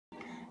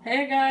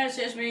Hey guys,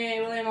 it's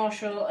me, William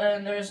Marshall,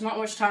 and there is not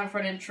much time for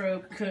an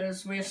intro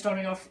because we are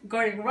starting off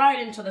going right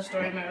into the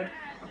story mode.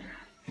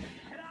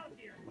 Get out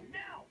here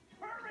now!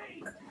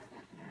 Hurry!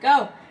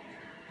 Go!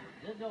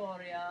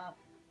 Dodoria,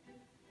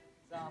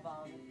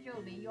 Zabon,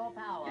 show me your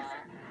power.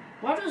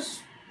 Why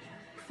does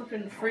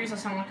fucking Frieza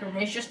sound like a...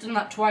 It's just done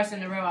that twice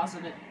in a row,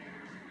 hasn't it?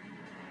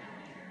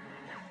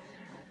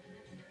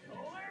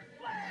 Solar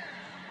flare!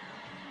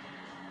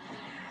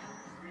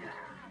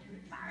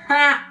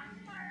 Ha!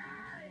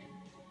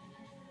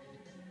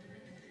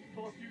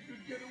 Thought you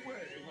could get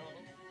away, huh?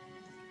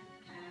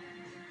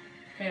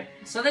 Okay,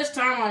 so this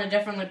timeline is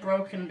definitely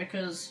broken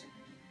because...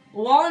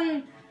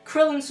 One,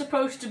 Krillin's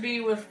supposed to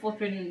be with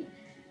flipping...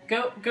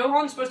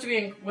 Gohan's supposed to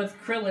be with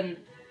Krillin,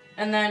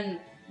 and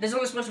then there's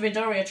only supposed to be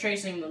Doria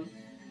chasing them.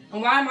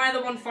 And why am I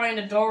the one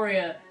fighting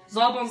Doria?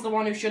 Zarbon's the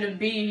one who shouldn't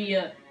be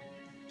here.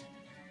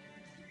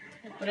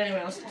 But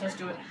anyway, let's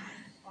do it.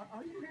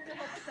 Are you here to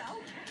help us out?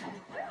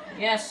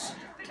 Yes,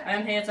 I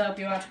am here to help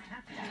you out.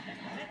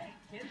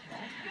 Kids,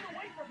 get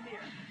away from here!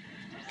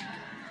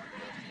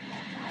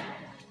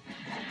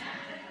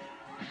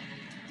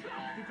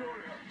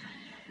 Dodoria,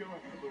 go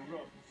after the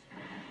rugs.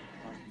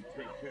 I can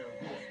take care of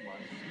this myself.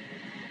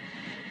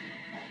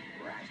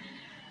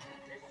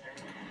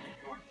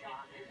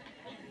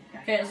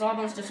 Okay,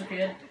 Zarbon's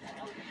disappeared.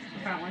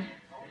 Apparently.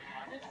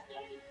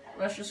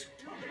 Let's just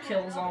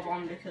kill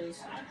Zarbon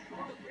because...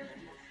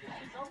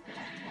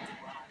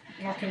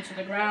 Knock him to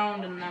the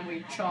ground and then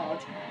we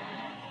charge.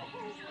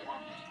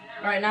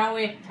 Alright, now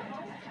we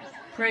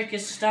break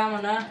his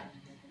stamina.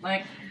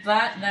 Like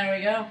that, there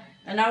we go.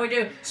 And now we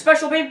do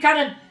Special Beam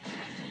Cannon!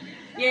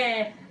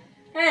 Yeah!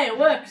 Hey, it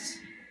works!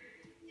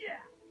 Yeah!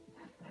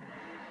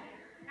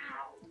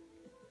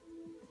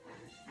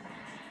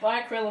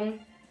 Bye, Krillin.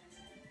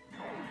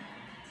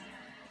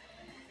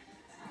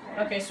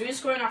 Okay, so he's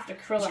going after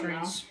Krillin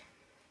now.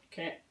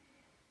 Okay.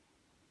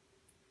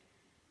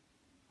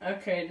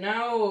 Okay,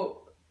 now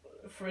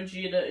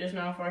Vegeta is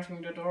now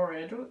fighting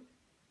Dodoria.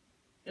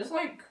 It's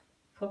like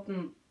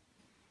flipping...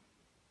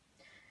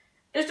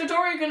 Is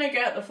Dodoria gonna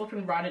get the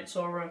flipping Raditz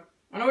aura?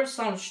 I know it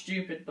sounds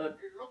stupid, but...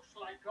 It looks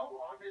like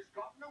Gohan has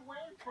gotten away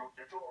from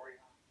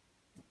Dodoria.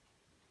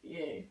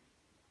 Yeah.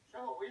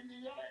 So, in the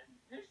end,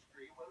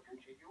 history will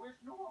continue as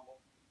normal.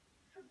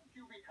 Shouldn't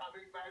you be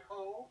coming back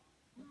home?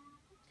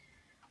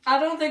 I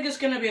don't think it's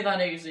gonna be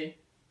that easy.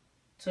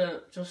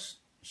 To just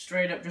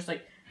straight up just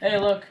like, hey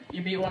look,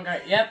 you beat one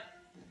guy. Yep.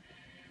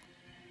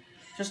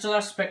 Just as I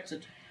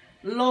expected.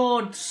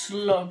 Lord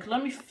Slug,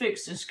 let me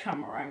fix this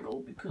camera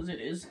angle because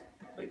it is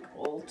like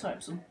all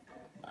types of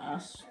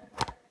ass.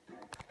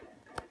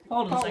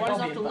 Hold on a second, why does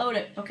I have to load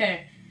it?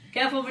 Okay.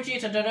 Careful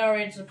Vegeta,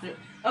 Dodoria.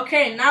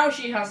 Okay, now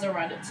she has the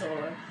Raditz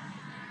aura.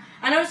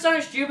 I know it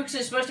sounds stupid because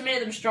it's supposed to make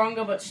them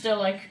stronger, but still,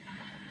 like,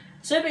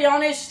 to be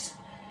honest,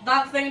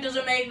 that thing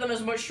doesn't make them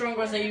as much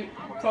stronger as they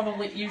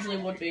probably usually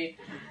would be.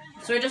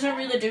 So it doesn't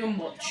really do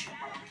much.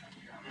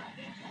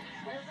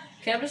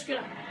 Okay, I'm just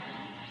gonna...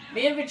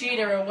 Me and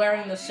Vegeta are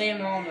wearing the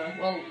same armor.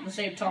 Well, the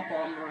same top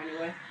armor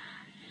anyway.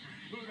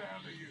 Who the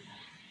hell are you?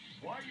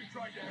 Why are you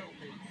trying to help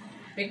me?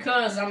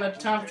 Because I'm a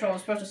time patrol, I'm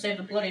supposed to save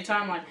the bloody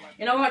timeline.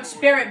 You know what?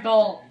 Spirit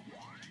Ball!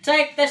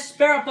 Take this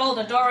Spirit Ball,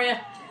 Dodoria!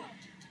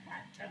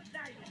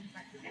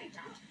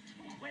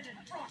 When it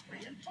brought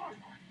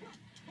reinforcements.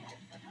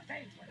 It's the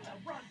same with the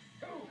run,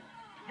 too.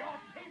 You're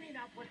teaming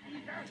up with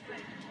these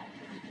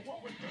earthlings. What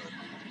was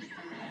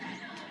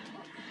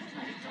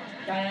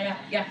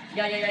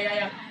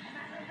Yeah.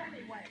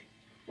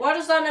 Why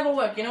does that never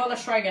work? You know what?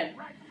 Let's try again.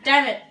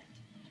 Damn it!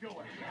 Go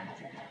ahead.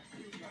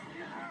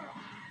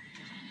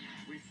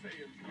 We say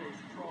it grows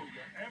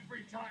stronger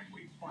every time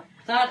we fight.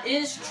 That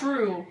is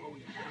true.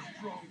 The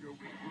stronger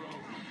we grow.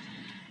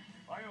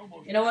 I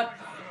almost... You know what?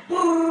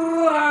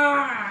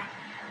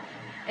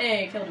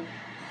 Hey, killed him.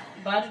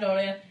 Bye,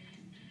 Dodoria.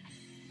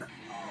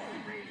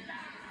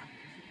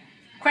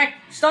 Quick,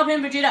 stop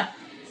him, Vegeta!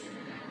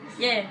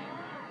 Yeah.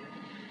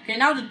 Okay,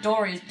 now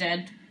Dodoria's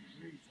dead.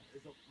 Frieza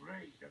is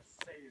afraid of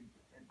Saiyan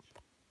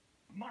potential.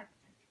 My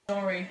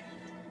potential. Story.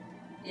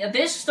 Yeah,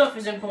 this stuff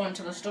is important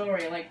to the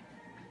story, like...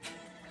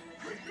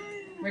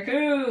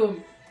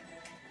 Recoome!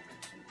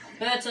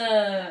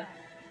 Better!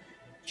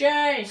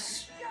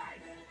 Jace!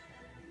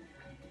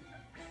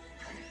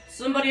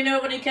 Somebody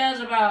nobody cares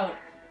about.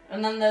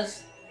 And then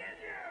there's...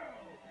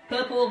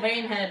 Purple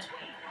Veinhead.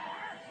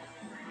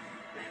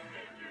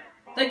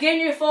 The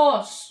Ginyu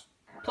Force!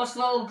 Plus the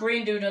little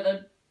green dude at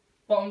the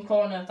bottom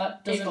corner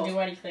that doesn't do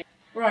anything.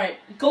 Right,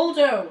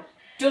 Guldo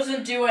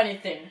doesn't do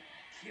anything.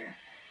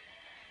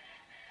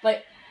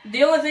 Like,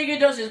 the only thing he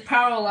does is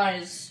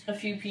paralyze a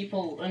few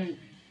people and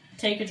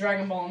take a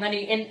Dragon Ball, and then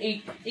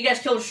he gets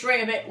killed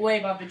straight away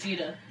by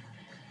Vegeta.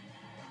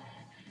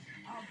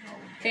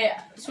 Okay,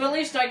 so at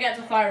least I get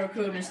to fight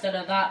Recoome instead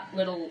of that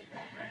little...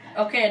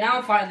 Okay, now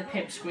I'm fighting the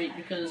Pipsqueak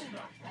because...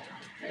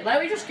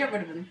 Let me just get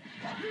rid of him.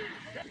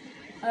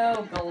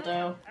 Oh,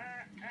 Guldo.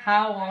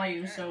 How are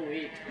you so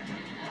weak?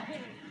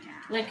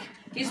 Like,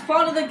 he's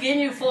part of the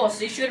Ginyu Force.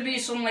 He should be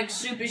some, like,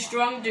 super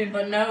strong dude,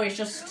 but no, he's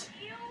just...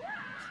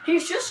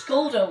 He's just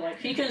Goldo, like,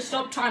 he can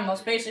stop time,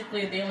 that's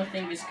basically the only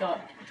thing he's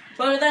got.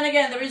 But then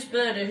again, there is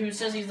Birder, who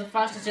says he's the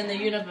fastest in the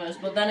universe,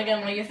 but then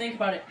again, when you think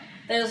about it,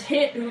 there's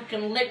Hit, who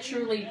can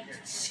literally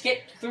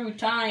skip through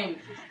time.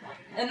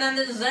 And then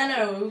there's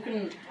Zeno,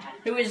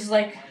 who is,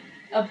 like,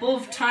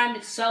 above time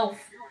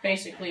itself,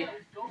 basically.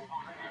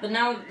 But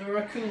now the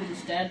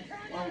raccoon's dead.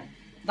 Well,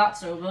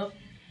 that's over.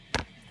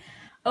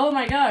 Oh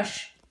my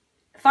gosh.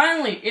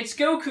 Finally, it's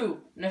Goku!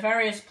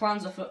 Nefarious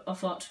plans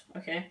afoot.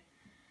 Okay.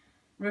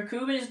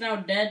 Raccoon is now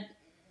dead,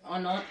 or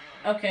not.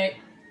 Okay.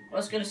 I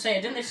was gonna say,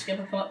 didn't they skip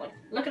a part? Like,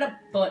 look at her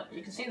butt.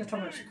 You can see the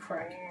top of its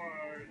crack.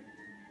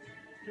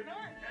 Can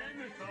I end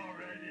this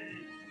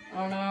already?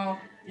 Oh no.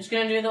 He's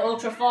gonna do the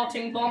ultra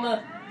farting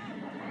bomber.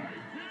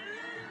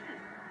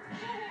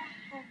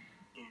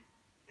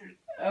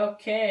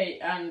 Okay,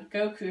 and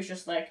Goku's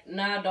just like,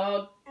 nah,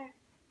 dog.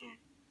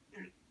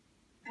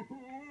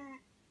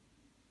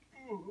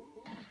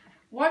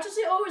 Why does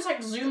he always,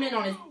 like, zoom in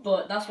on his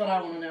butt? That's what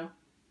I want to know.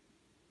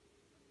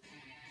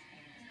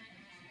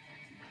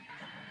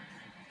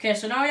 Okay,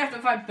 so now we have to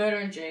fight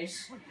Birder and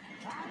Jace.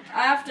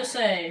 I have to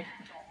say,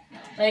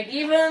 like,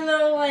 even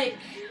though, like,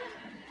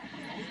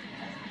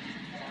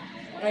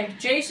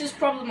 Jace is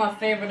probably my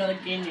favourite of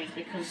the Ginyus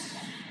because,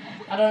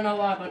 I don't know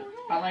why, but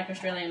I like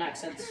Australian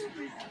accents.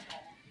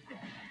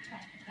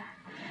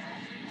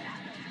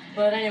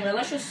 But anyway,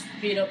 let's just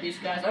speed up these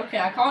guys. Okay,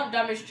 I can't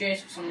damage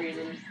Jace for some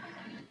reason.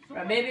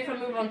 Right, maybe if I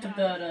move on to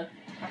Birder,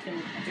 I can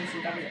do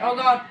some damage. Oh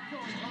god!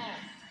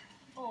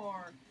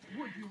 Or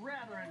would you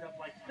rather end up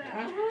like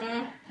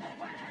that?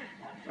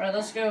 Right,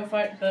 let's go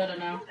fight Birder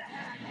now.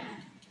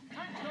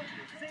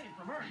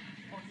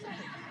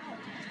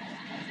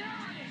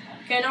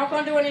 Okay, now I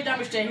can't do any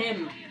damage to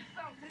him.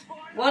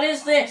 What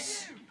is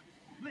this?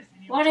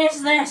 What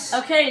is this?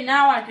 Okay,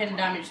 now I can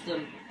damage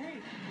them.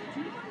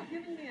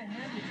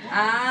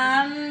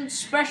 And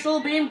special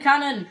beam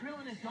cannon.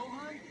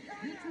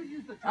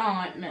 Oh,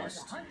 I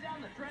missed.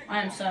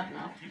 I am sad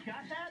now.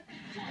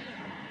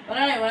 But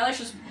anyway, let's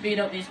just beat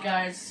up these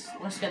guys.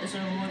 Let's get this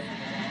over with.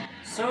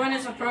 Someone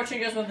is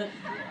approaching us with it.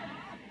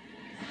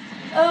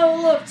 Oh,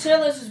 look,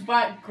 Tillus is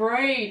back.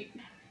 Great.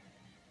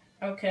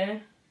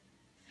 Okay.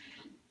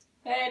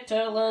 Hey,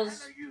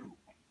 Tillus.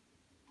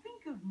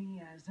 Think of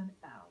me as an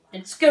ally.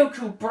 It's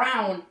Goku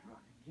Brown.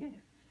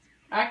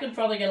 I could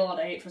probably get a lot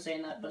of hate for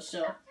saying that, but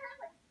still.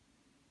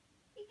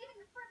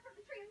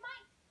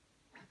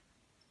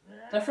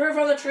 The fruit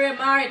from the tree of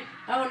might.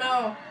 Oh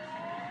no.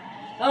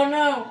 Oh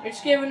no.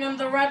 It's giving him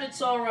the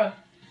Raditz aura.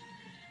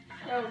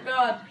 Oh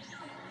god.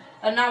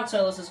 And now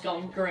Tillus has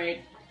gone.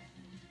 Great.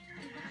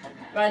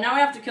 Right, now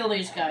we have to kill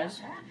these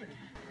guys.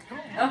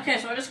 Okay,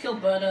 so I just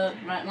killed Birder.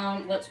 Right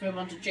now, let's move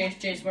on to Jace.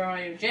 Jace, where are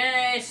you?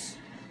 Jace!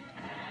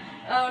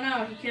 Oh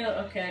no, he killed.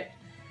 Okay.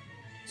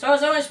 So I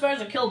was only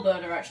supposed to kill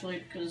Birder actually,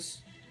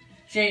 because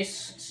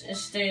Jace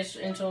stays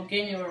until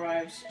Ginyu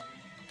arrives.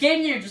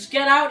 Ginyu, just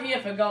get out here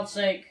for God's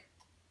sake.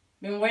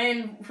 Been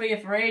waiting for you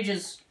for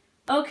ages.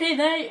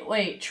 Okay,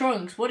 wait,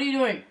 Trunks, what are you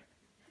doing?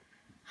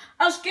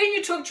 As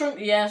Ginyu took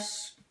Trunks.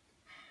 Yes.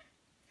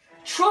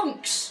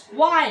 Trunks,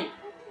 why?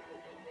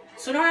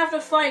 So now I have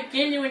to fight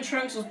Ginyu in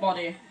Trunks'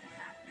 body.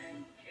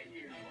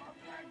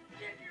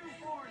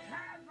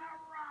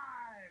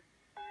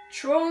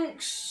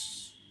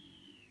 Trunks.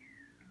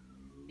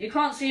 You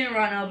can't see him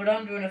right now, but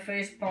I'm doing a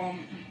face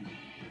palm.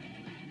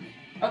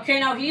 Okay,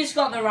 now he's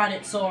got the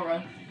Raditz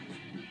aura.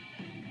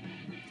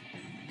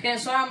 Okay,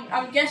 so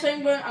I'm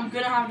guessing I'm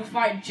gonna have to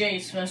fight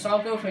Jace first. So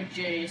I'll go for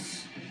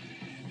Jace.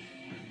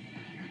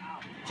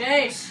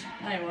 Jace.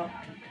 There you are.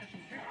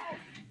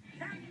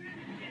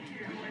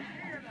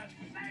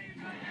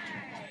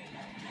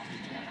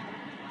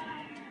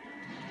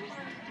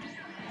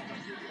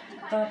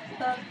 Da,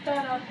 da,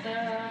 da, da,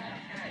 da.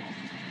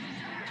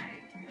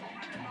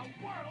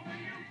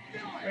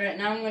 Right,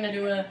 now I'm gonna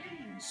do a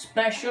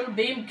special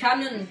beam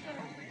cannon.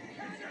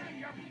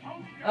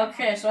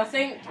 Okay, so I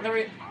think the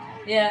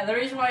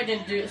reason why I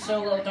did do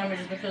so little damage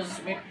is because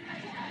we.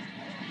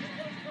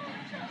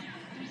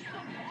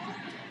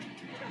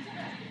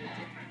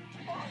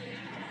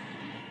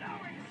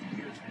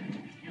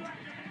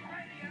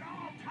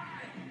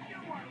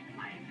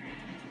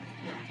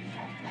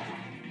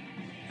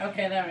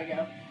 Okay, there we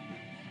go.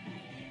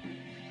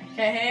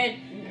 Okay, hey,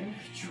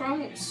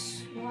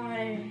 Trunks,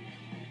 why?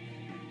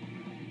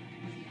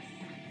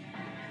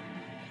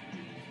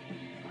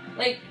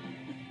 Like,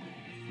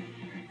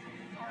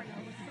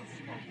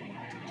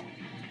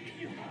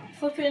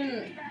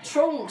 flipping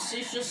Trunks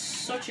is just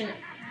such an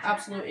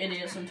absolute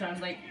idiot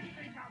sometimes. Like,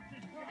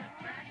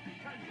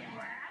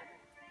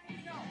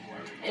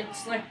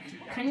 it's like,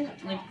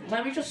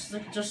 let me just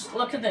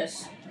look at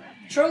this.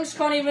 Trunks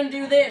can't even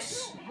do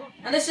this,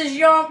 and this is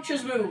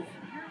Yamcha's move.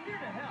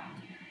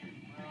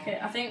 Okay,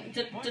 I think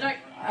did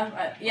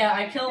I? Yeah,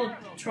 I killed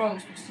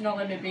Trunks, but it's not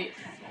letting me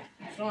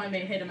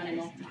hit him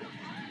anymore.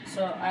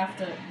 So I have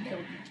to kill.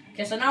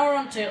 Okay, so now we're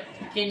on to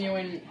Ginyu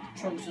in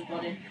Trunks'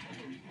 body.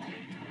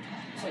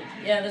 So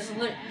yeah, there's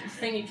a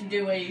thing you can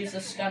do where you use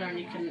the scanner and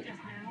you can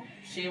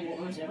see what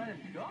moves him. Let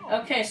it go.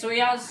 Okay, so he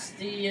has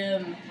the he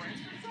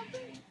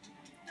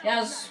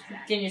has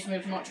Ginyu's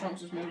moves, not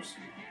Trunks' moves.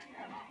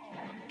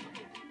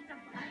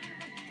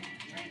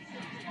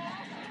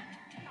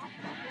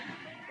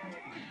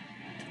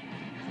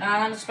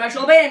 And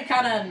special beam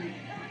cannon!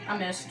 I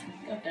missed.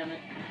 God damn it.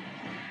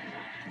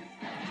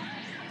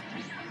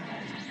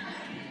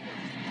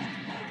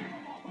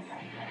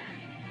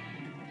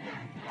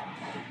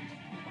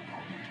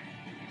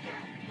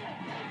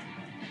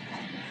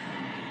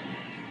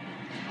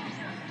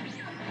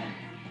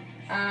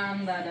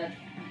 And that did.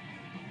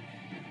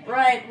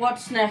 Right,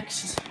 what's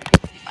next?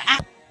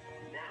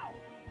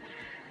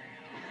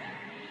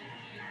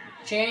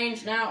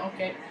 Change now?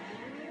 Okay.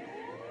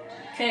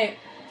 Okay.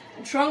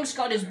 Trunks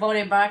got his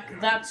body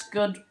back. That's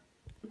good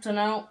to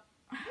know.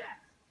 Huh?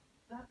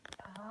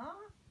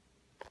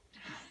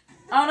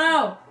 Oh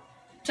no!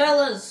 Tell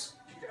us!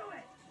 Do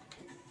it!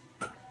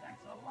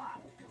 That's a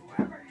lot,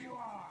 whoever you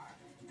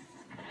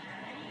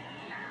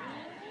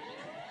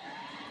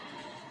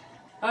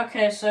are.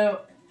 Okay,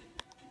 so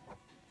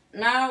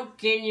now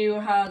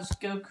Ginyu has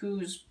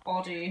Goku's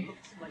body.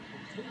 Looks like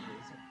the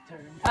tables have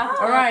turned.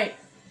 Alright,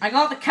 I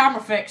got the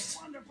camera fixed.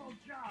 Wonderful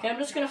job. Okay, I'm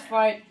just gonna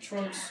fight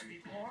Trunks.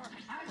 Before,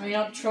 I mean,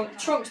 not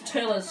Trunks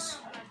Tillers.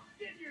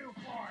 did you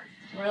for?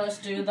 Right, let's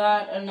do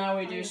that, and now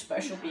we do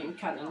special beam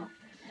cannon.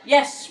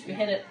 Yes, we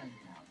hit it.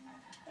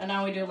 And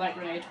now we do light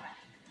grenade.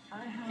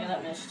 Okay,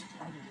 that missed.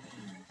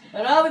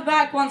 But I'll be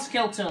back once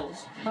kill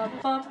Tills. And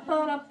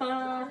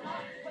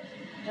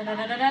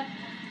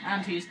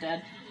he's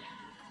dead.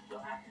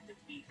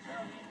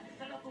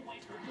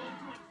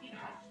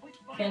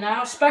 Okay,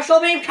 now special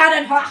beam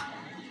cannon! Ha!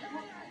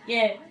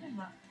 Yeah.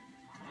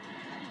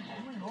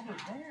 Going over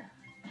there.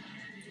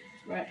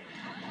 Right.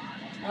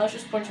 Now let's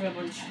just punch him a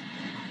bunch.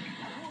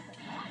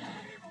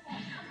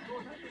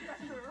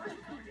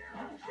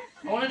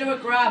 I want to do a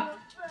grab.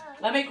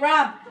 Let me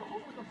grab.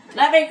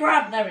 Let me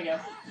grab. There we go.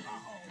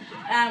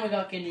 And we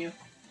got Ginyu.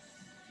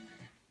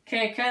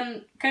 Okay,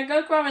 can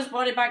Goku have his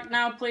body back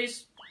now,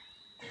 please?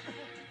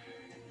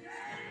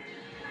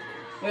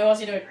 Wait,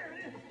 what's he doing?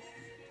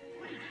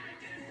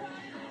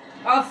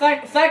 Oh,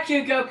 thank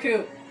you,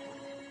 Goku.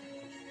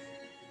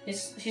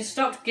 He's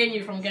stopped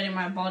Ginyu from getting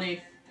my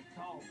body. It's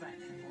all back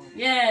to normal.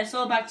 Yeah, it's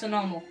all back to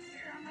normal.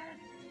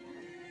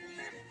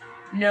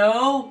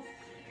 No.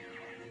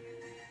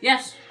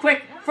 Yes,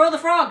 quick, throw the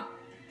frog.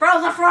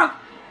 Throw the frog.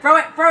 Throw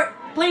it,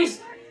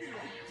 please.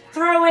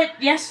 Throw it.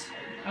 Yes.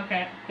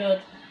 Okay,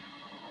 good.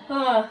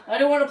 I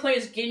don't want to play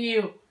as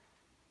Ginyu.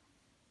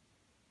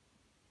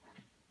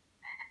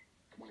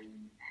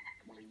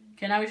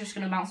 Okay, now he's just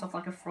gonna bounce off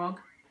like a frog.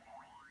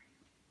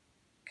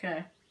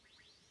 Okay.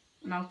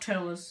 Now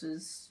Turles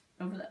is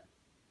over there.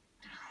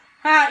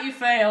 Ha! You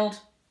failed.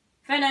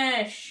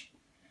 Finish.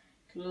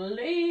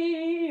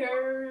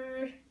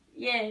 Clear.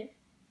 Yeah.